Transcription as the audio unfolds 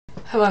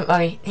Hello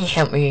everybody, please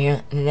help me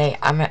here. Today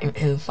I'm reacting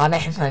to Five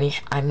Nights at Freddy's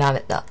I'm Not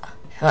at Duck.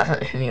 So let's start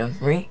this video in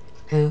 3,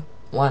 2,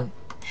 1,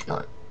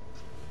 start.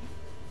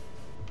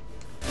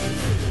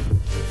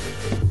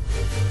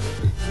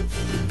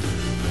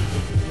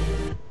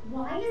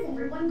 Why does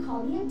everyone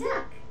call me a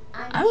duck?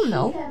 I don't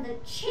know. I'm the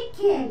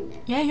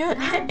chicken. Yeah, you're a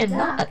chicken,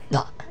 not a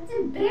duck. That's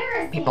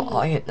embarrassing. People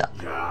call you a duck.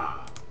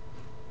 Yeah.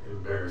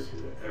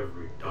 Embarrassing to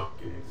every duck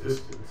in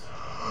existence.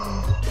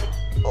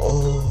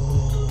 Oh.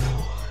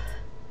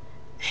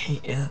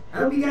 Yeah. I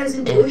hope you guys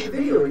enjoyed the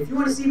video, and if you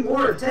want to see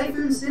more of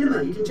Typhoon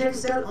Cinema, you can check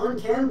us out on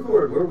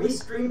Camcord, where we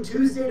stream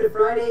Tuesday to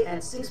Friday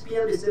at 6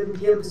 p.m. to 7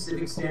 p.m.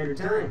 Pacific Standard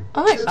Time.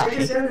 I like so check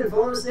us out and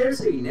follow us there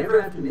so you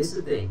never have to miss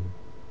a thing.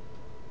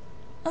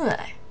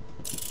 Alright.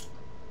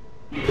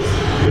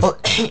 Oh,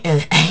 he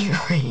is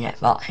angry. I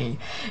thought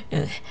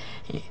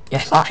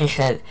he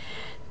said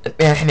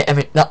embarrassing to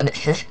every duck in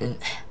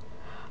existence.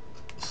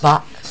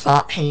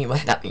 Thought he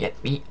was not gonna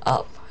get beat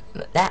up.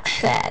 That's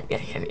sad that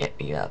he's gonna get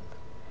beat up.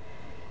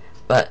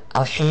 But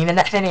I'll see you in the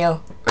next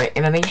video. Great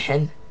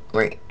animation,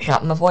 great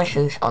shot in the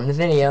voices on the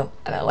video,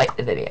 and I like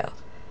the video.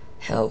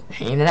 So,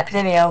 see you in the next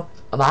video.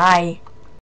 Bye-bye.